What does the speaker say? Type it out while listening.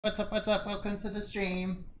What's up, what's up? Welcome to the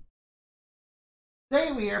stream.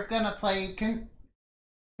 Today we are gonna play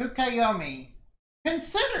Kuukiyomi.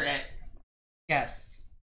 Considerate! Yes.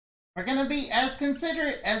 We're gonna be as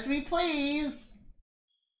considerate as we please.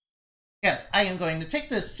 Yes, I am going to take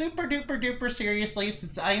this super duper duper seriously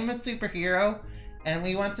since I am a superhero and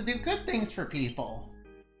we want to do good things for people.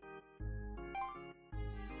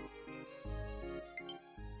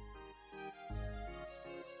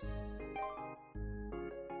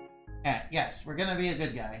 Yes, we're gonna be a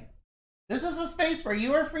good guy. This is a space where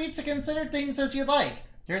you are free to consider things as you like.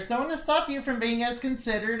 There's no one to stop you from being as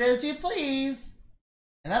considerate as you please.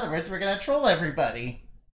 In other words, we're gonna troll everybody.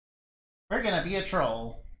 We're gonna be a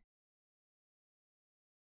troll.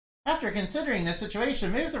 After considering the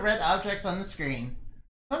situation, move the red object on the screen.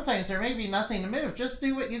 Sometimes there may be nothing to move. Just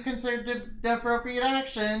do what you consider the appropriate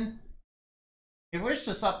action. If you wish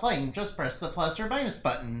to stop playing, just press the plus or minus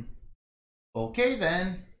button. Okay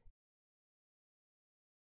then.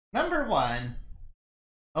 Number 1.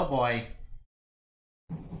 Oh boy.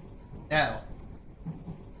 No.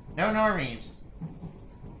 No normies.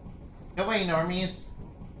 Go away, normies.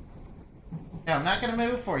 No, I'm not gonna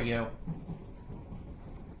move for you.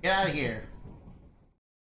 Get out of here.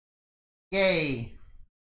 Yay.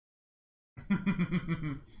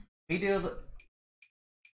 We do.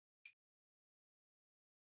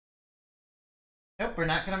 Nope, we're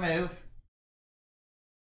not gonna move.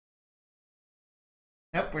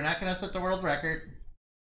 Nope, we're not gonna set the world record.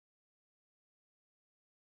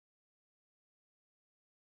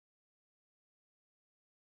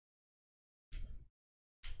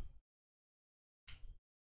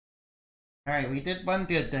 Alright, we did one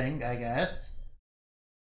good thing, I guess.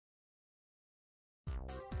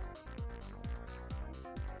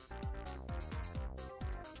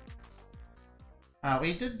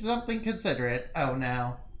 We did something considerate. Oh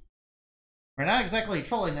no. We're not exactly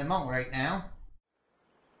trolling them all right now.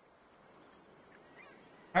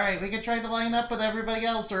 Alright, we could try to line up with everybody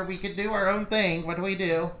else, or we could do our own thing. What do we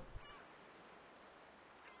do?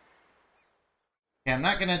 Yeah, I'm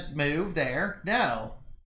not gonna move there. No.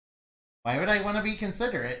 Why would I want to be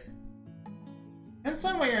considerate? In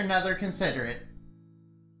some way or another, considerate.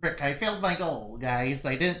 Frick, I failed my goal, guys.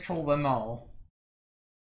 I didn't troll them all.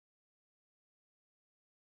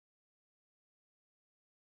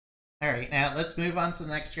 Alright, now let's move on to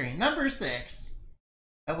the next screen. Number 6.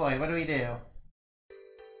 Oh boy, what do we do?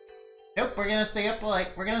 Nope, we're gonna stay up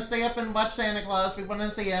and watch Santa Claus. We want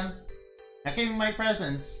to see him. Not giving my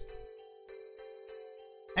presents.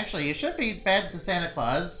 Actually, you should be bad to Santa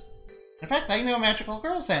Claus. In fact, I know a magical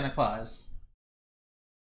girl Santa Claus.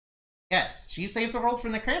 Yes, she saved the world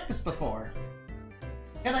from the Krampus before.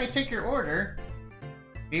 Can I take your order?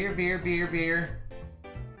 Beer, beer, beer, beer.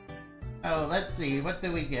 Oh, let's see, what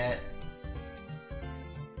do we get?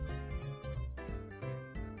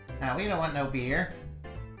 No, we don't want no beer.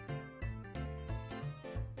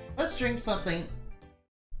 Let's drink something.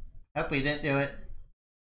 Nope, we didn't do it.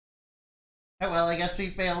 Oh well, I guess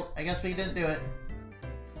we failed. I guess we didn't do it.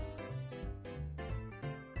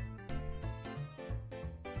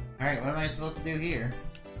 Alright, what am I supposed to do here?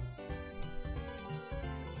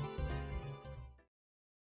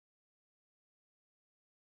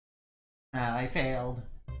 Ah, I failed.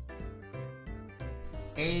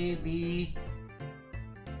 A, B...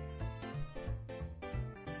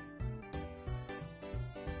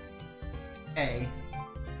 A.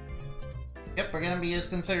 Yep, we're gonna be as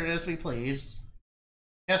considerate as we please.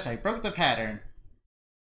 Yes, I broke the pattern.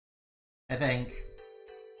 I think.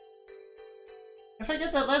 If I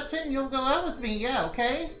get that last pin, you'll go out with me, yeah,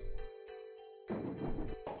 okay?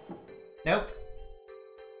 Nope.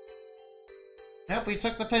 Nope, we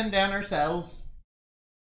took the pin down ourselves.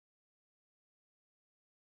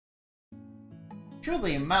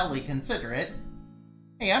 Truly mildly considerate.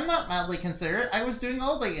 Hey, I'm not mildly considerate. I was doing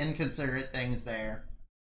all the inconsiderate things there.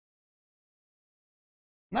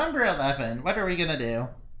 Number 11. What are we gonna do?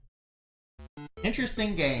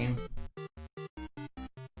 Interesting game.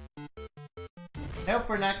 Nope,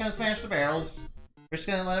 we're not gonna smash the barrels. We're just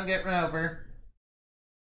gonna let them get run over.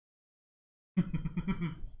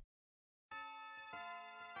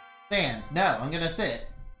 Stand. No, I'm gonna sit.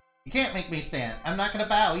 You can't make me stand. I'm not gonna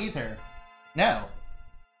bow either. No.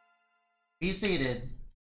 Be seated.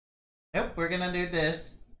 Nope, we're gonna do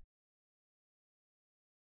this.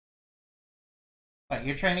 What,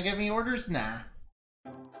 you're trying to give me orders? Nah.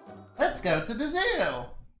 Let's go to the zoo!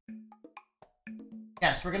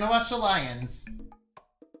 Yes, we're gonna watch the lions.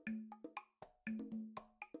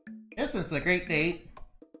 This is a great date.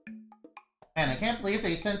 Man, I can't believe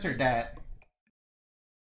they censored that.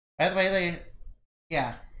 By the way,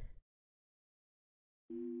 yeah.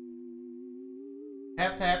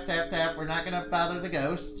 Tap, tap, tap, tap. We're not gonna bother the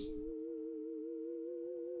ghost.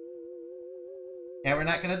 Yeah, we're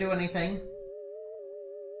not gonna do anything.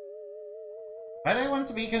 Why do I want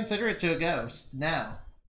to be considerate to a ghost? No.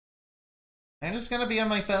 I'm just gonna be on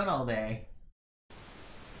my phone all day.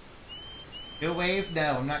 Do a wave?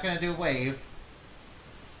 No, I'm not gonna do a wave.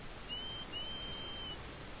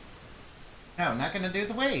 No, I'm not gonna do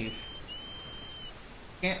the wave.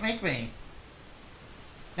 Can't make me.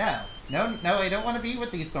 No, no, no, I don't want to be with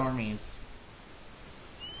these normies.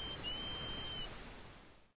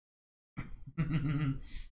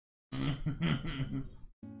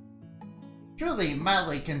 Truly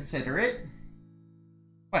mildly considerate.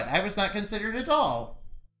 What, I was not considerate at all?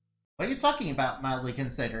 What are you talking about, mildly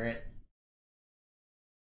considerate?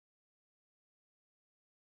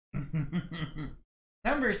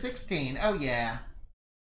 Number 16, oh yeah.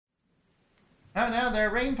 Oh no, there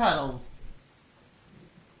are rain puddles.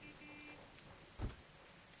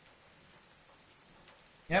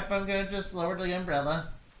 Yep, I'm gonna just lower the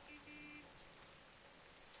umbrella.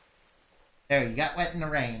 There, you got wet in the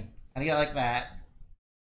rain. How do you like that?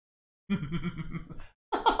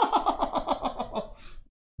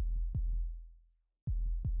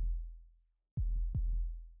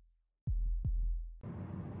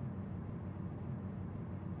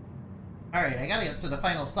 Alright, I gotta get to the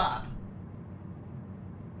final stop.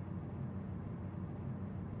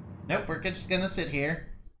 Nope, we're just gonna sit here.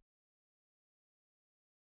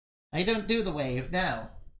 I don't do the wave, no.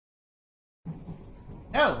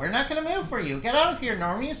 No, we're not gonna move for you. Get out of here,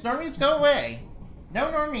 normies. Normies, go away. No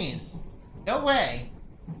normies. Go away.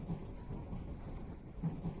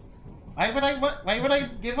 Why would I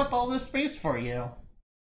give up all this space for you?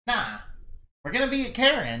 Nah. We're gonna be a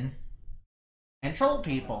Karen. And troll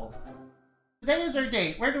people. Today is our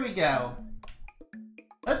date. Where do we go?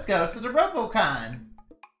 Let's go to the Robocon.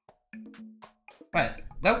 What?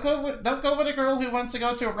 Don't go with a girl who wants to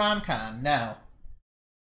go to a rom-com. No.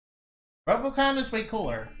 Robocon is way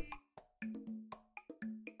cooler.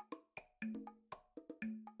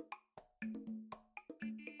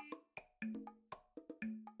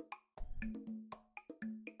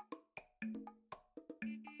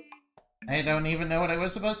 I don't even know what I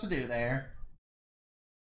was supposed to do there.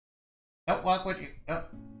 Don't walk with you. Don't.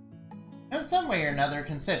 In some way or another,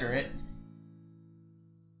 consider it.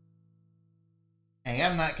 Hey,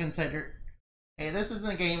 I'm not considerate. Hey, this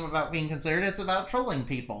isn't a game about being considerate, it's about trolling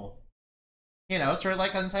people. You know, sort of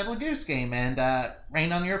like Untitled Goose Game and,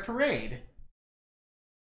 Rain on Your Parade.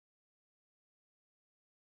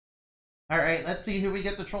 Alright, let's see who we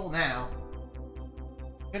get to troll now.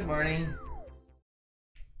 Good morning.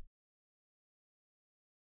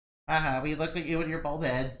 Haha, we looked at you with your bald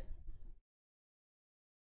head.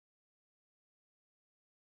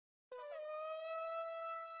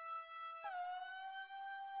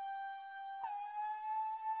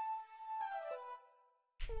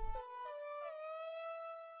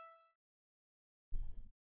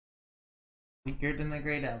 Weaker than the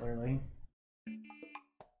great elderly.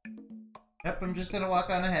 Yep, I'm just gonna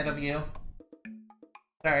walk on ahead of you.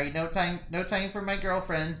 Sorry, no time for my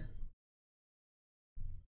girlfriend.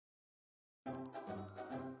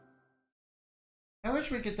 I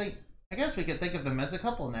wish we could think, I guess we could think of them as a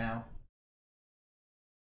couple now.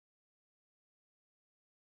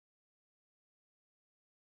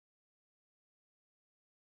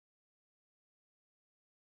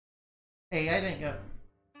 Hey, I didn't go.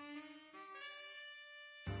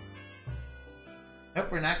 Nope,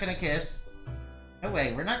 we're not gonna kiss. No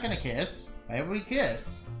way, we're not gonna kiss. Why would we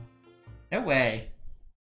kiss? No way.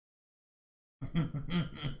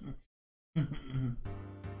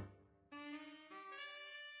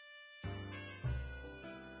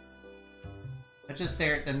 Let's just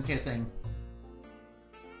stare at them kissing.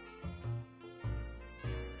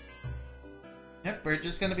 Yep, we're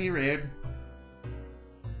just gonna be rude.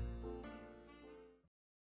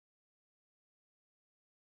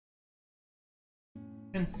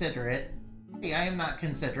 Considerate. Hey, I am not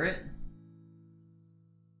considerate.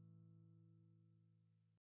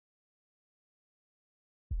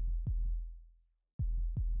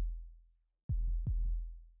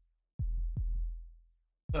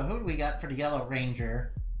 So who do we got for the Yellow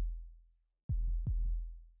Ranger?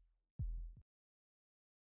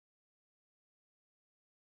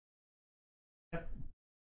 Yep.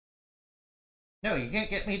 No, you can't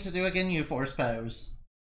get me to do a Ginyu Force pose.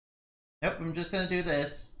 Nope, I'm just gonna do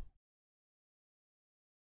this.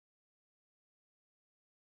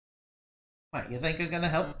 What, you think I'm gonna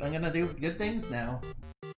help? I'm gonna do good things now.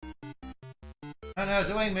 Oh no,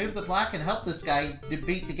 do I move the block and help this guy to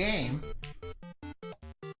beat the game?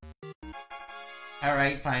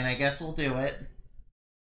 Alright, fine, I guess we'll do it.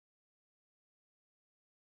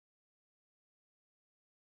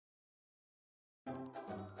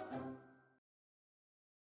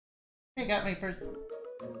 I got my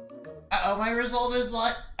Uh-oh, my result is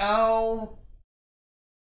like... Oh...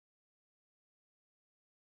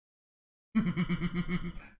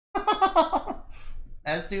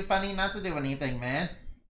 That's too funny not to do anything, man.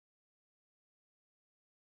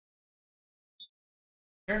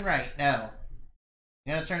 Turn right. No.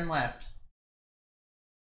 I'm gonna turn left.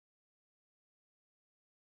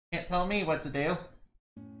 Can't tell me what to do.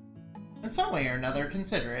 In some way or another,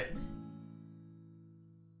 consider it.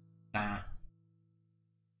 Nah.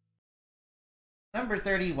 Number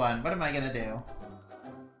 31. What am I gonna do?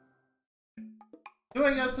 Do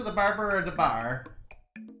I go to the barber or the bar?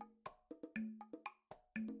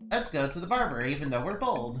 Let's go to the barber, even though we're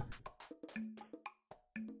bold.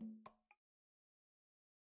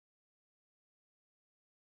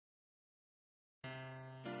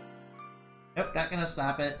 Nope, not gonna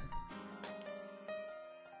stop it.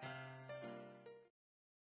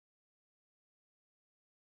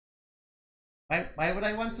 Why would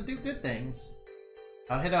I want to do good things?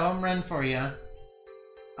 I'll hit a home run for you.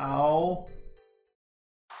 Oh.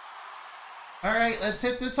 Alright, let's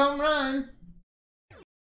hit this home run.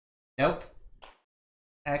 Nope.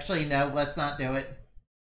 Actually, no, let's not do it.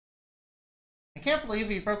 I can't believe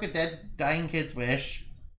he broke a dying kid's wish.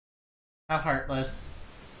 How heartless.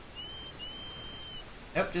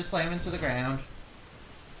 Nope, just slam into the ground.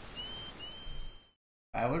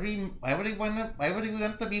 Why would he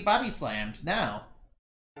want to be body slammed? No.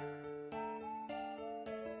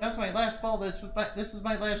 That's my last ball. This is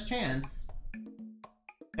my last chance.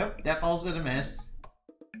 Nope, that ball's gonna miss.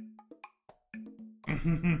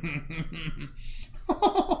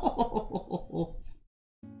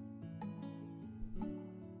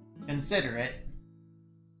 Considerate.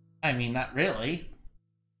 I mean, not really.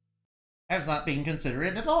 I was not being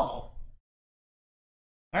considerate at all.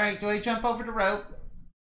 Alright, do I jump over the rope?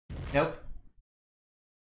 Nope.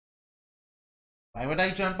 Why would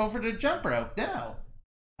I jump over the jump rope? No.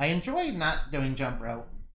 I enjoy not doing jump rope.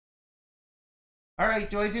 Alright,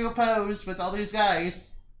 do I do a pose with all these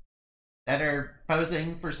guys that are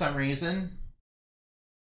posing for some reason?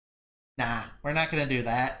 Nah, we're not gonna do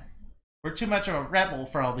that. We're too much of a rebel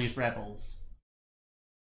for all these rebels.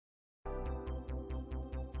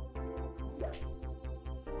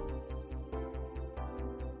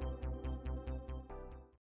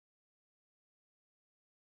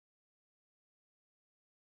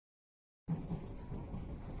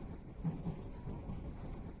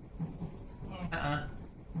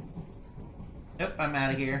 Nope, I'm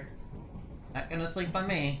out of here. Not gonna sleep on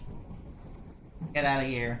me. Get out of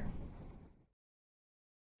here.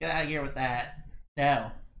 Get out of here with that.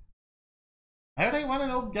 No. Why would I want an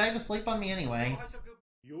old guy to sleep on me anyway?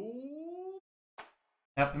 Nope,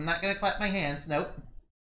 I'm not gonna clap my hands. Nope.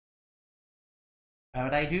 Why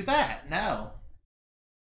would I do that? No.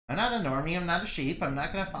 I'm not a normie. I'm not a sheep. I'm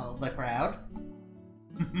not gonna follow the crowd.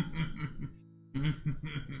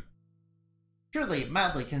 Truly,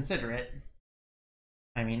 mildly considerate.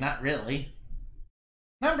 I mean, not really.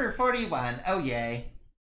 Number 41. Oh, yay.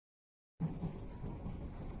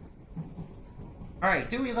 Alright,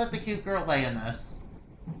 do we let the cute girl lay on us?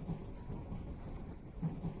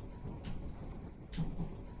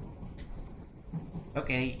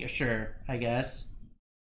 Okay, sure, I guess.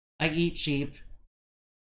 I eat sheep.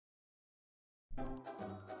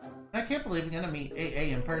 I can't believe I'm gonna meet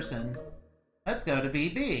AA in person. Let's go to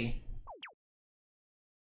BB.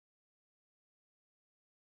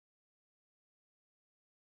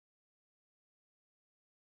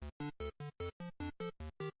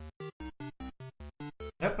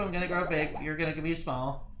 Nope, I'm gonna grow big. You're gonna be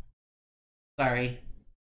small. Sorry.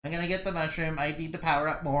 I'm gonna get the mushroom. I need to power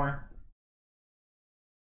up more.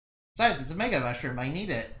 Besides, it's a mega mushroom. I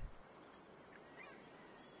need it.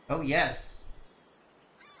 Oh, yes.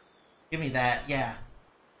 Give me that, yeah.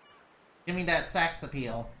 Give me that sax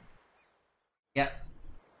appeal. Yep.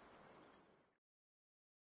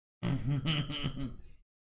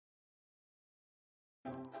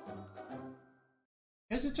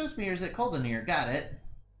 Is it just me or is it cold in here? Got it.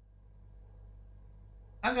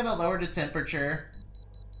 I'm gonna lower the temperature.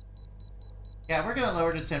 Yeah, we're gonna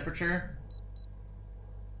lower the temperature.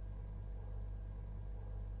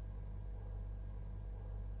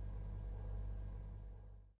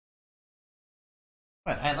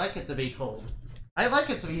 But I like it to be cold. I like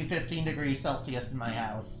it to be 15 degrees Celsius in my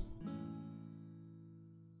house.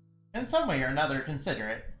 In some way or another, consider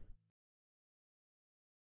it.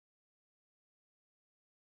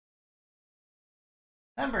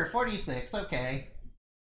 Number 46, okay.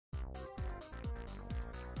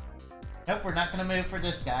 Nope, we're not gonna move for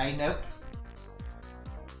this guy, nope.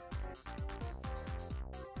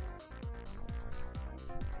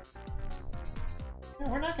 No,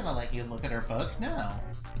 we're not gonna let you look at our book, no.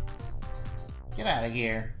 Get out of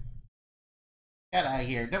here. Get out of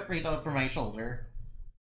here. Don't read over my shoulder.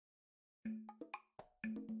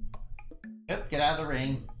 Nope, get out of the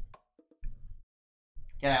ring.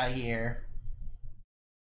 Get out of here.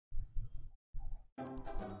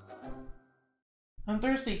 I'm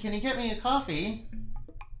thirsty. Can you get me a coffee?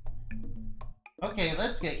 Okay,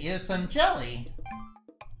 let's get you some jelly.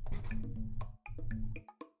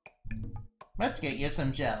 Let's get you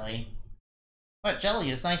some jelly. But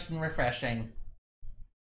jelly is nice and refreshing.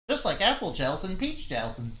 Just like apple gels and peach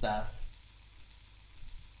gels and stuff.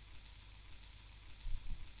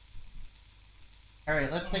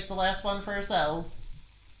 Alright, let's take the last one for ourselves.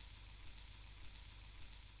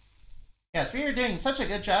 Yes, we are doing such a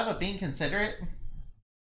good job of being considerate.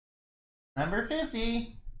 Number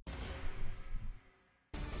 50.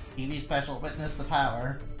 TV special, witness the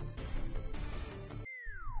power.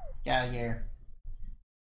 Get out of here.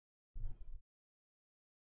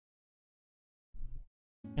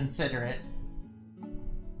 Considerate.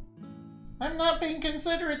 I'm not being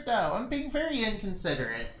considerate though, I'm being very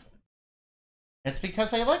inconsiderate. It's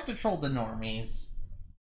because I like to troll the normies.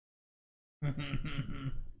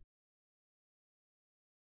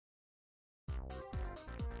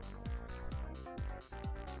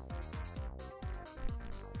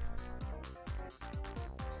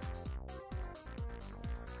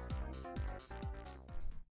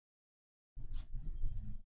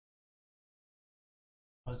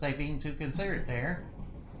 Was I being too considerate there?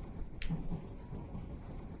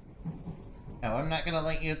 No, I'm not gonna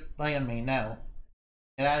let you play on me, no.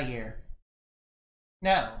 Get out of here.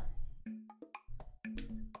 No.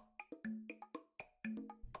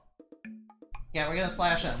 Yeah, we're gonna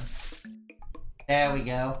slash him. There we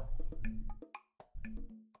go.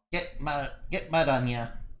 Get mud on ya.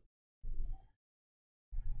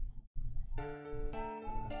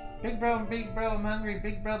 Big bro, I'm hungry.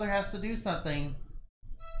 Big brother has to do something.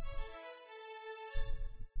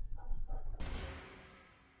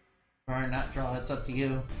 Or not draw, it's up to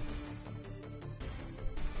you.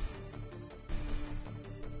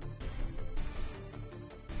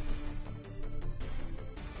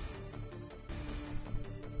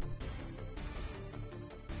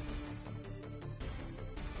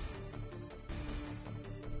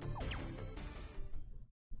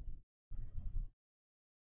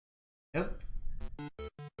 Nope.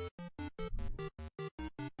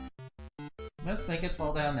 Let's make it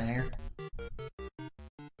fall down there.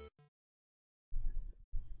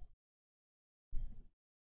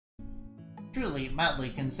 Truly mildly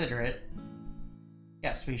considerate.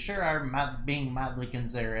 Yes, we sure are being mildly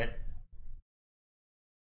considerate.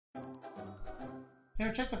 Can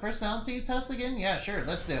we check the personality test again? Yeah, sure,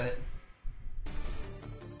 let's do it.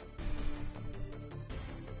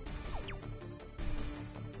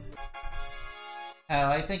 Oh,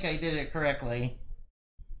 I think I did it correctly.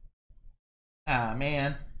 Ah,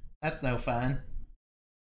 man. That's no fun.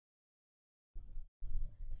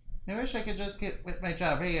 I wish I could just get with my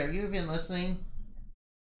job. Hey, are you even listening?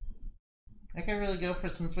 I could really go for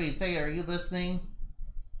some sweets. Hey, are you listening?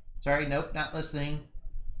 Sorry, nope, not listening.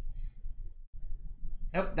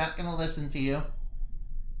 Nope, not gonna listen to you.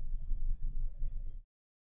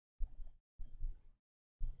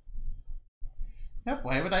 Nope,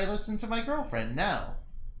 why would I listen to my girlfriend? No.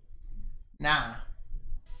 Nah.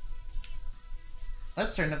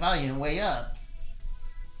 Let's turn the volume way up.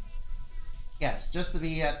 Yes, just to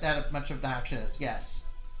be that much obnoxious, yes.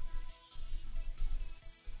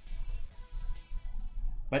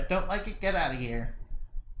 But don't like it, get out of here.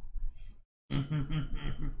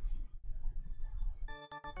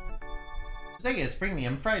 Today is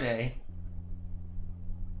Premium Friday.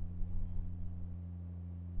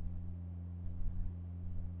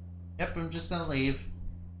 Yep, I'm just gonna leave.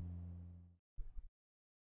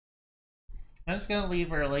 I'm just gonna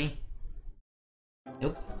leave early.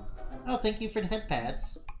 Nope. Oh, thank you for the head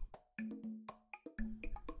pats.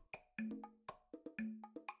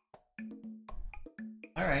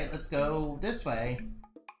 Alright, let's go this way.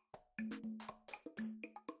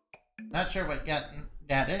 Not sure what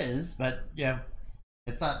that is, but yeah,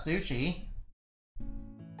 it's not sushi.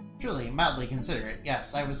 Truly, mildly considerate.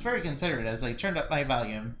 Yes, I was very considerate as I turned up my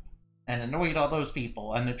volume and annoyed all those people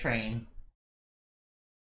on the train.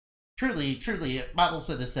 Truly, truly a model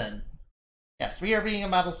citizen. Yes, we are being a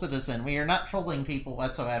model citizen. We are not trolling people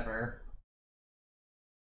whatsoever.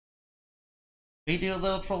 We do a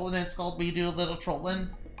little trolling, it's called We Do a Little Trolling.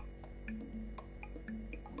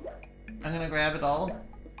 I'm gonna grab it all.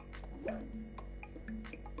 I'm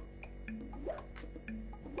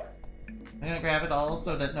gonna grab it all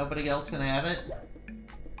so that nobody else can have it.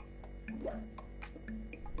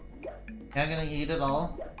 Not gonna eat it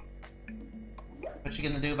all. What you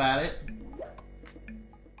gonna do about it?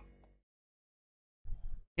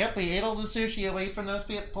 Yep, we ate all the sushi away from those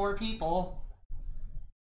poor people.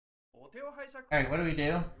 Alright, what do we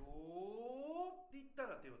do?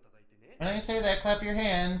 When I say that, clap your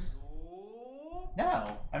hands.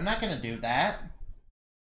 No, I'm not gonna do that.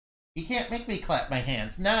 You can't make me clap my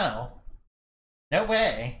hands. No. No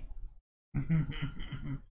way.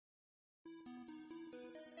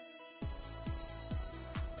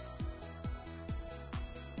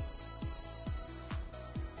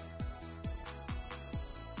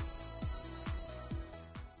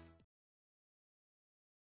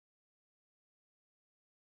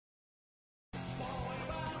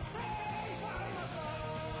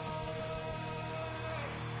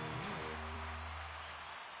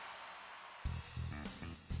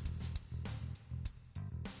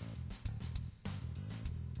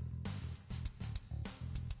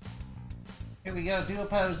 Here we go, do a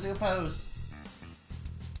pose, do a pose.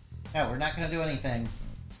 No, we're not gonna do anything.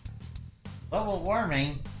 Global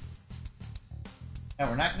warming? No,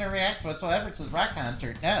 we're not gonna react whatsoever to the rock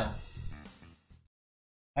concert, no.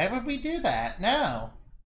 Why would we do that? No.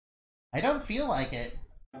 I don't feel like it.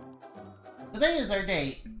 Today is our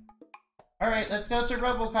date. Alright, let's go to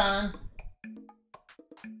RoboCon.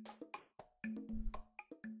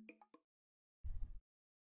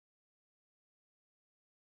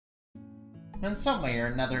 In some way or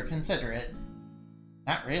another, consider it.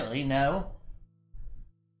 Not really, no.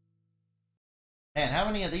 Man, how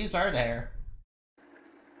many of these are there?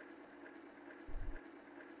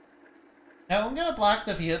 No, I'm gonna block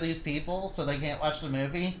the view of these people so they can't watch the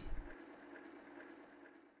movie.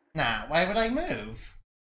 Nah, why would I move?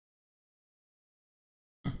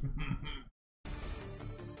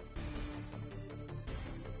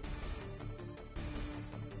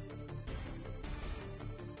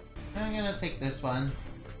 I'm gonna take this one.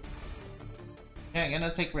 Yeah, I'm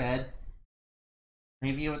gonna take red.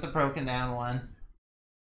 Review with the broken down one.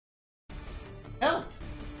 Help!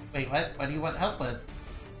 Wait, what? What do you want help with?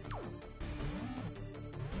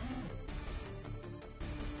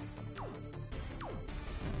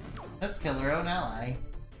 Let's kill our own ally.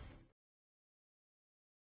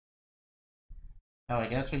 Oh, I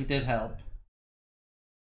guess we did help.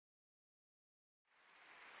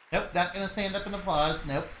 Nope, not gonna stand up and applause.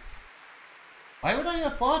 Nope. Why would I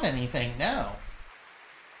applaud anything? No.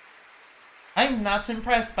 I'm not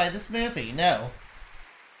impressed by this movie. No.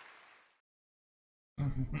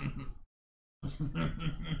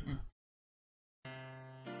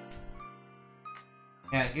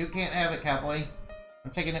 Yeah, you can't have it, cowboy. I'm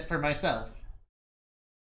taking it for myself.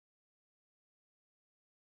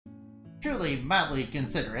 Truly mildly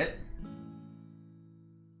considerate.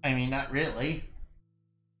 I mean, not really.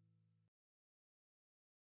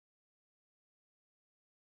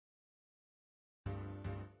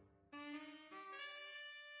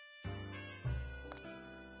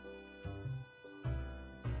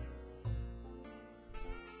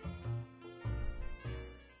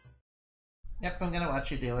 Yep, I'm gonna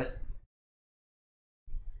watch you do it.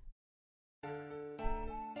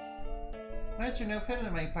 Why is there no food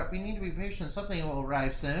in my pot? We need to be patient. Something will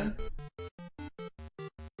arrive soon.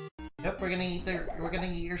 Yep, we're gonna eat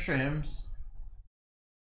your shrooms.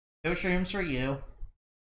 No shrooms for you.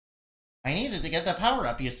 I needed to get the power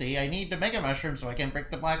up, you see. I need the Mega Mushroom so I can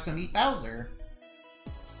break the blocks and beat Bowser.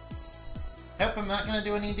 Nope, I'm not gonna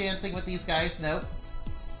do any dancing with these guys. Nope.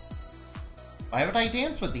 Why would I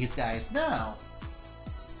dance with these guys? No.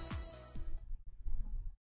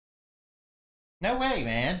 No way,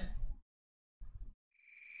 man.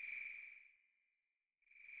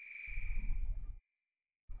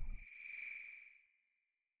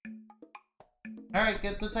 Alright,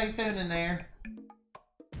 get the Typhoon in there.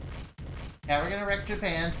 Yeah, we're gonna wreck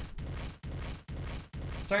Japan.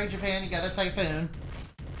 Sorry, Japan, you got a Typhoon.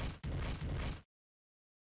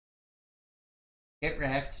 Get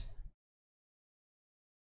wrecked.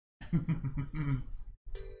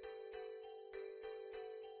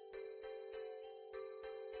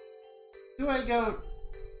 Do I go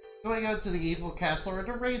to the evil castle or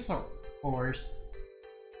the racehorse?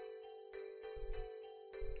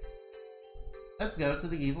 Let's go to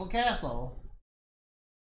the evil castle.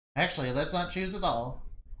 Actually, let's not choose at all.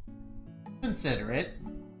 Consider it.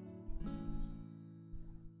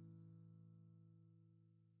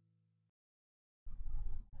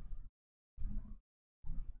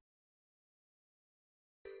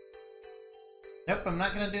 Nope, I'm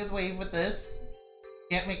not gonna do the wave with this.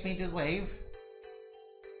 Can't make me do the wave.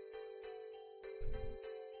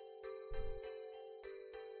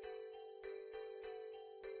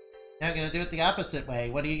 No, I'm gonna do it the opposite way.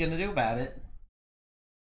 What are you gonna do about it?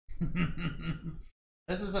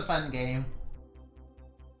 This is a fun game.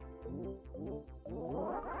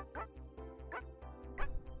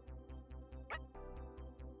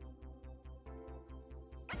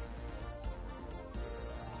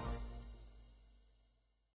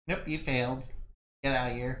 Nope, you failed. Get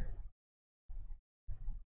out of here.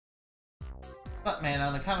 What, man,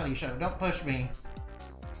 on a comedy show? Don't push me.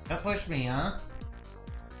 Don't push me, huh?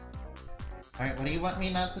 Alright, what do you want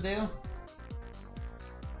me not to do?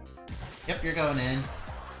 Yep, you're going in.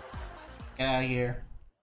 Get out of here.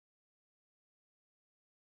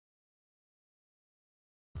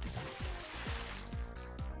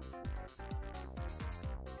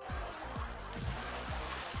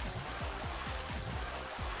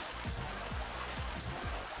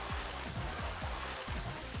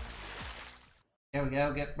 There we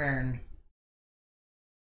go, get burned.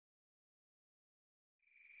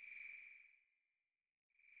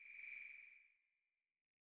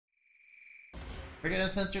 We're gonna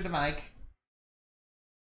censor the mic.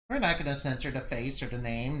 We're not gonna censor the face or the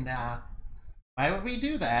name, nah. Why would we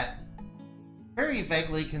do that? Very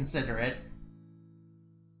vaguely considerate.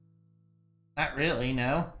 Not really,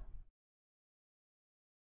 no.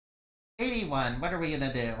 81, what are we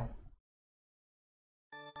gonna do?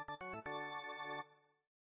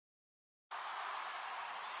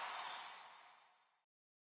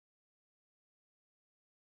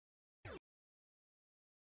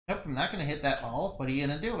 Nope, I'm not gonna hit that ball. What are you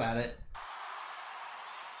gonna do about it?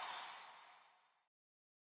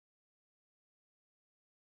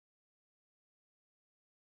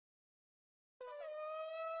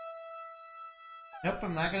 Nope,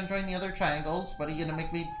 I'm not gonna join the other triangles. What are you gonna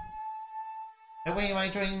make me... No way am I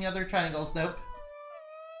joining the other triangles, nope.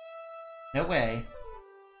 No way.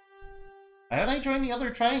 Why would I join the other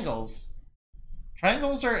triangles?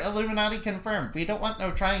 Triangles are Illuminati confirmed. We don't want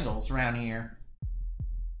no triangles around here.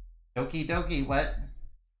 Okie dokie, what?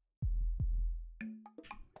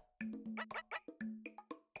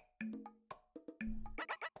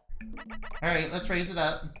 Alright, let's raise it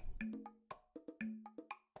up.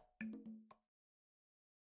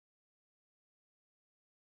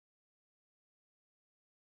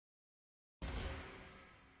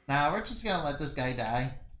 Nah, we're just gonna let this guy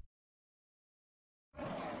die.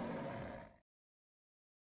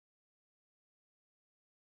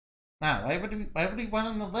 Nah, why would he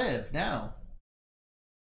want him to live? No.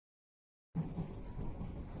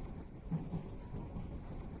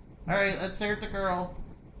 Alright, let's stare at the girl.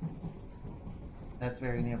 That's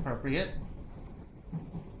very inappropriate.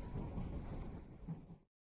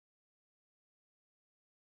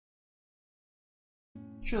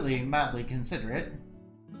 Truly mildly considerate.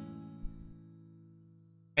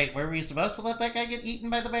 Wait, were we supposed to let that guy get eaten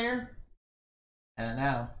by the bear? I don't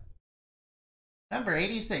know. Number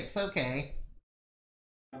 86, okay.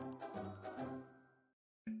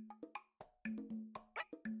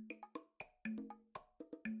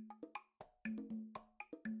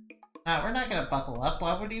 Nah, we're not gonna buckle up.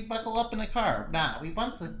 Why would you buckle up in a car? Nah, we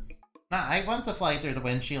want to... Nah, I want to fly through the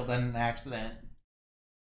windshield in an accident.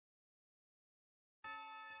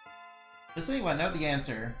 Does anyone know the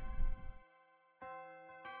answer?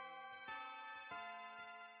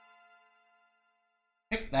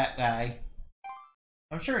 Pick that guy.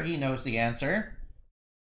 I'm sure he knows the answer.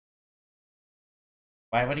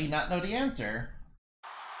 Why would he not know the answer?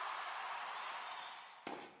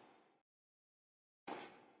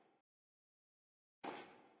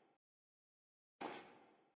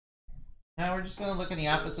 Now we're just gonna look in the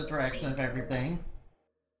opposite direction of everything.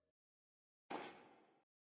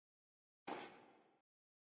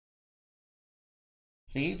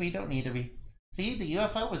 See, we don't need to be... See, the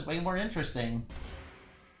UFO was way more interesting.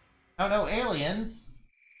 Oh no, aliens!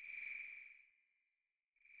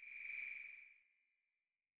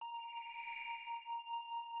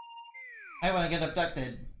 I want to get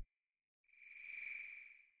abducted.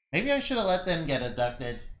 Maybe I should have let them get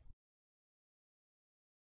abducted.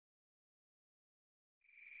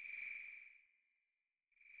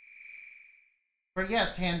 For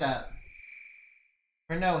yes, hand up.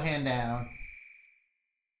 For no, hand down.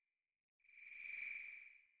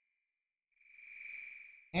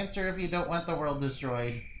 Answer if you don't want the world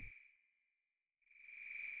destroyed.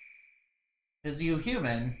 Is you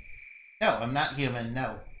human? No, I'm not human,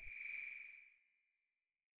 no.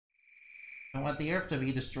 Don't want the earth to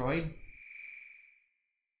be destroyed.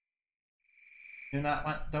 Don't not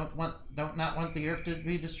want the earth to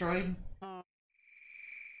be destroyed?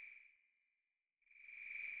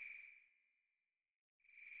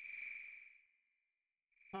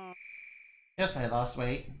 Yes, I lost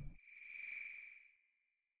weight.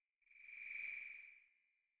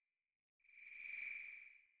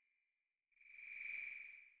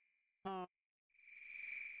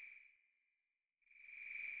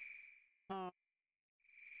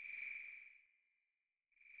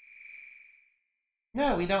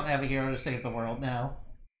 No, we don't have a hero to save the world now.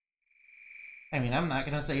 I mean, I'm not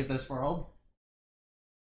gonna save this world.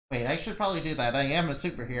 Wait, I should probably do that. I am a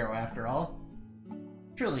superhero after all.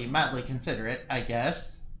 Truly, mildly considerate, I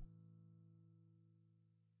guess.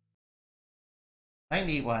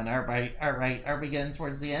 91, alright. Are we getting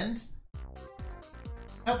towards the end?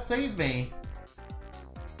 Help save me!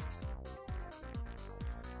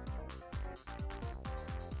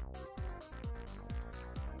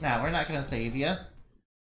 No, we're not gonna save you.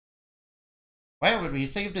 Why would we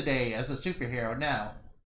save today as a superhero now?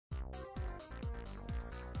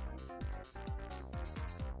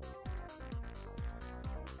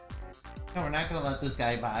 No, we're not gonna let this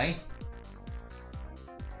guy by.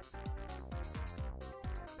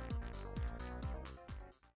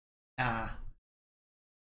 Ah.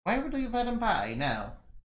 Why would we let him by? No.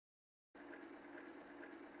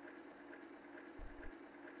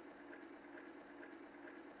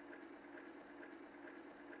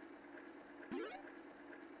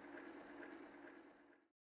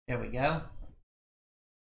 There we go.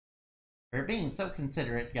 We're being so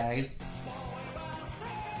considerate, guys.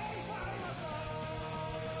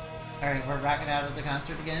 Alright, we're rocking out at the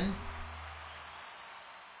concert again.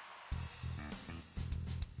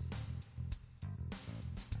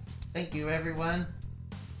 Thank you, everyone.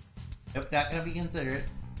 Nope, not gonna be considerate.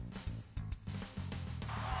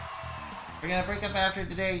 We're gonna break up after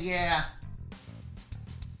today, yeah!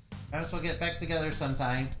 Might as well get back together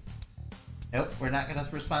sometime. Nope, we're not gonna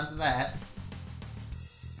respond to that.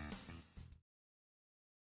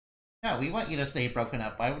 No, we want you to stay broken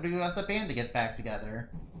up. Why would we want the band to get back together?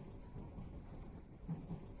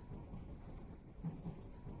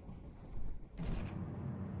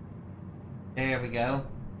 There we go.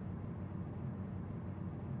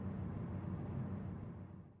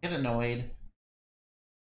 Get annoyed.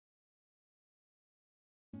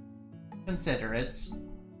 Considerate.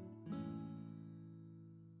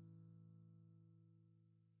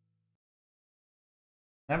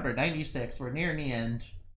 Number 96, we're nearing the end.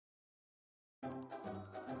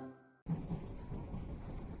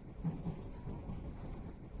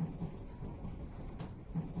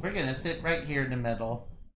 We're gonna sit right here in the middle.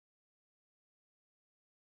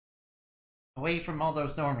 Away from all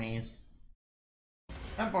those normies.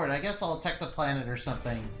 I'm bored, I guess I'll attack the planet or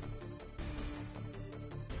something.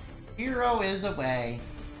 Hero is away.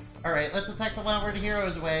 Alright, let's attack the planet where the hero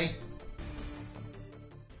is away.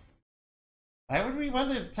 Why would we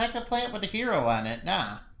want to attack a planet with a hero on it?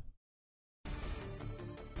 Nah.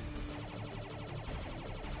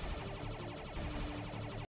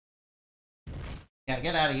 Yeah,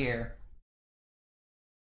 get out of here.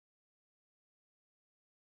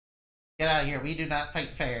 Get out of here, we do not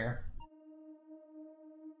fight fair.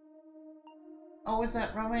 Oh, is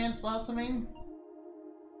that romance blossoming?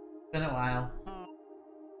 It's been a while.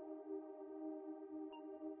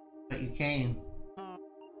 But you came.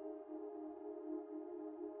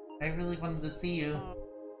 I really wanted to see you.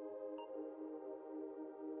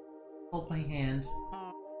 Hold my hand.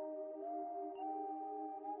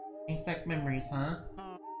 Brings back memories, huh?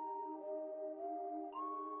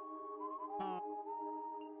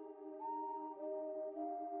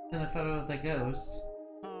 Send a photo of the ghost.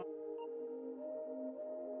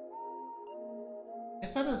 I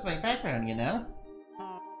saw this as my background, you know?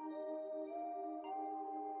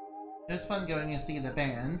 It was fun going to see the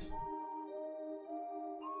band.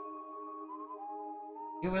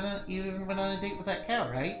 You even went on a date with that cow,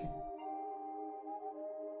 right?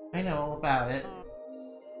 I know all about it.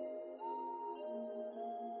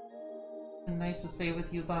 Been nice to stay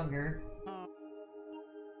with you longer.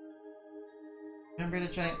 Remember the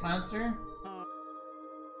giant monster?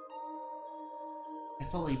 I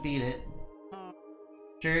totally beat it.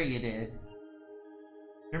 Sure you did.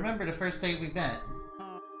 Remember the first day we met?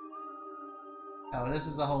 Oh, this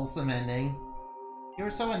is a wholesome ending. You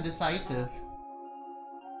were so indecisive.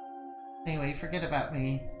 Anyway, forget about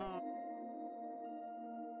me.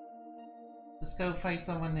 Just go fight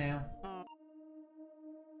someone new.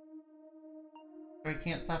 Or I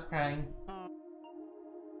can't stop crying.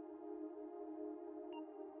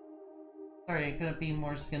 Sorry, I couldn't be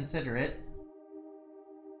more considerate.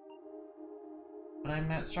 But I'm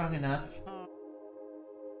not strong enough.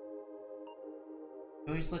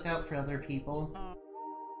 Always look out for other people.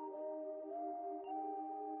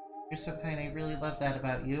 You're so kind, I really love that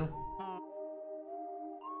about you.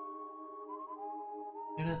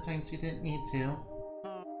 Even the times you didn't need to.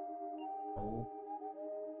 Oh.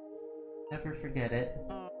 Never forget it.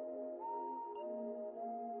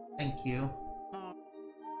 Thank you.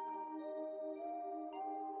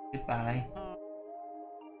 Goodbye.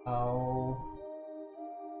 Oh.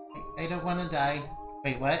 I don't want to die.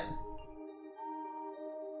 Wait, what?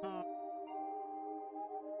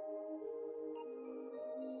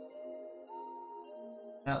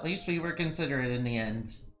 Well, at least we were considerate in the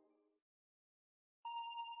end.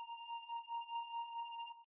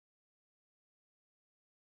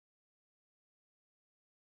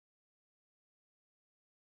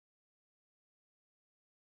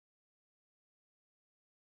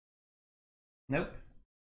 Nope.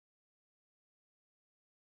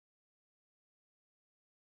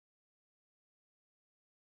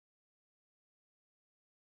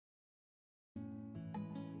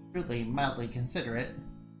 Truly mildly considerate.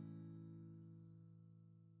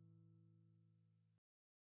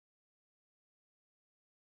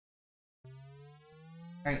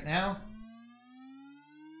 Right now.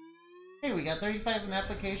 Hey, we got 35 in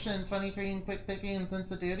application and 23 in quick picking and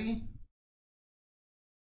sense of duty.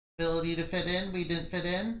 Ability to fit in, we didn't fit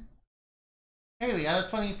in. Hey, we got a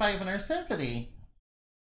 25 in our symphony.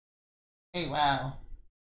 Hey, wow.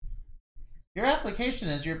 Your application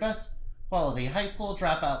is your best quality, high school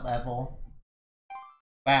dropout level.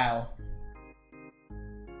 Wow.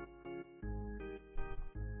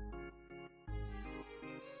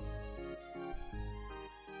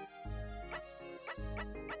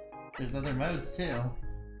 There's other modes too.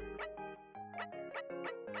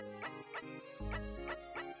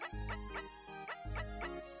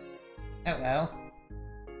 Oh well.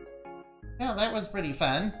 Yeah, that was pretty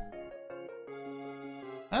fun.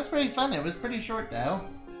 That's pretty fun. It was pretty short though.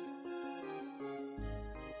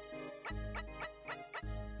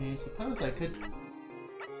 I suppose I could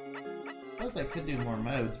do more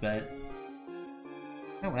modes, but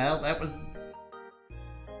oh well, that was.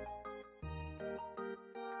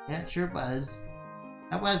 Yeah, it sure was.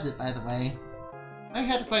 How was it, by the way? I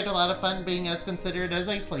had quite a lot of fun being as considerate as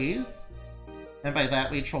I please. And by that,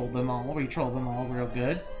 we trolled them all. We trolled them all real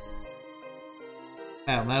good.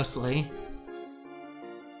 Oh, mostly.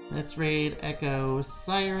 Let's raid Echo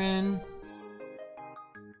Siren.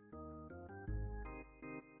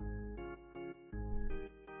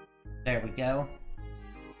 There we go.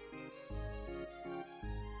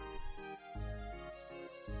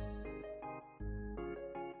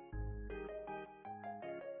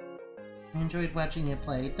 I enjoyed watching you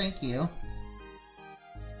play. Thank you.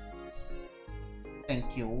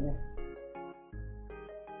 Thank you.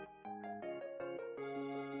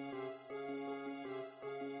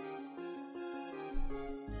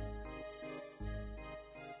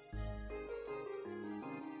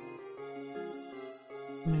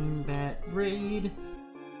 Moonbat raid.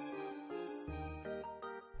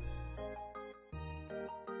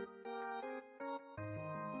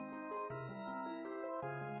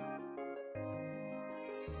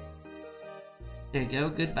 There you go,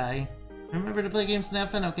 goodbye. Remember to play games and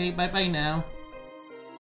have fun, okay? Bye-bye now.